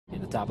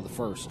top of the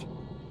first.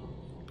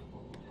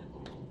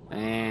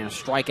 And a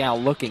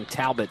strikeout looking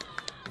Talbot.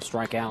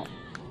 Strikeout.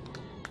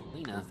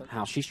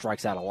 How she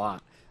strikes out a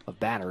lot of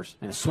batters.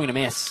 And a swing and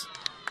a miss.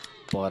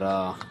 But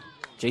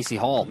Jaycie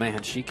Hall,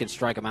 man, she can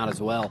strike him out as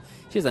well.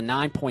 She has a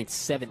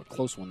 9.7,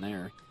 close one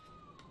there.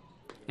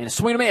 And a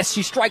swing and a miss.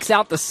 She strikes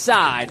out the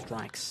side.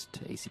 Strikes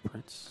to AC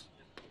Prince.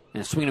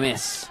 And a swing and a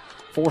miss.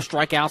 4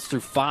 strikeouts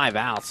through 5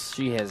 outs.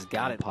 She has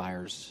got it.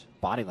 Umpire's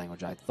body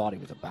language, I thought he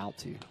was about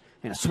to.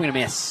 And a swing and a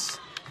miss.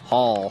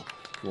 Hall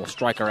will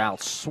strike her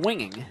out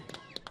swinging.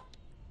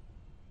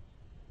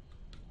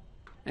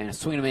 And a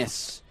swing and a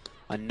miss.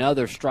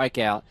 Another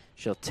strikeout.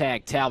 She'll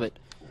tag Talbot.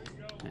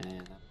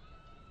 And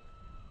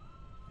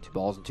 2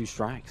 balls and 2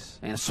 strikes.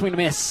 And a swing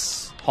and a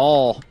miss.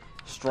 Hall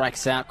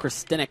strikes out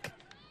Kristinek.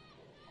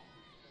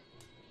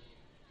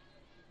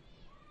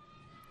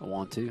 A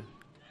 1-2.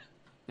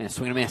 And a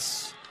swing and a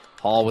miss.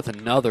 Hall with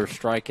another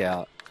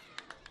strikeout.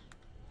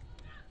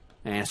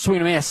 And a swing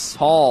and a miss.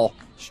 Hall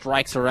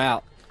strikes her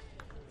out.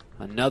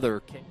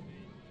 Another kick.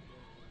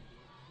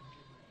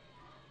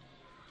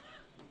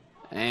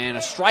 And a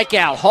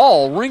strikeout.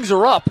 Hall rings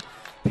her up.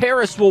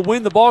 Paris will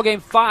win the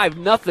ballgame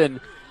 5-0.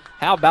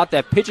 How about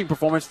that pitching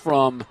performance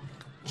from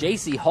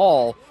Jaycie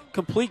Hall?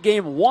 Complete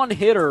game,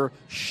 1-hitter,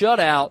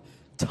 shutout,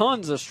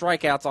 tons of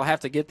strikeouts. I'll have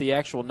to get the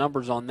actual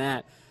numbers on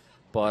that.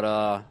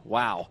 But,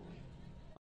 wow.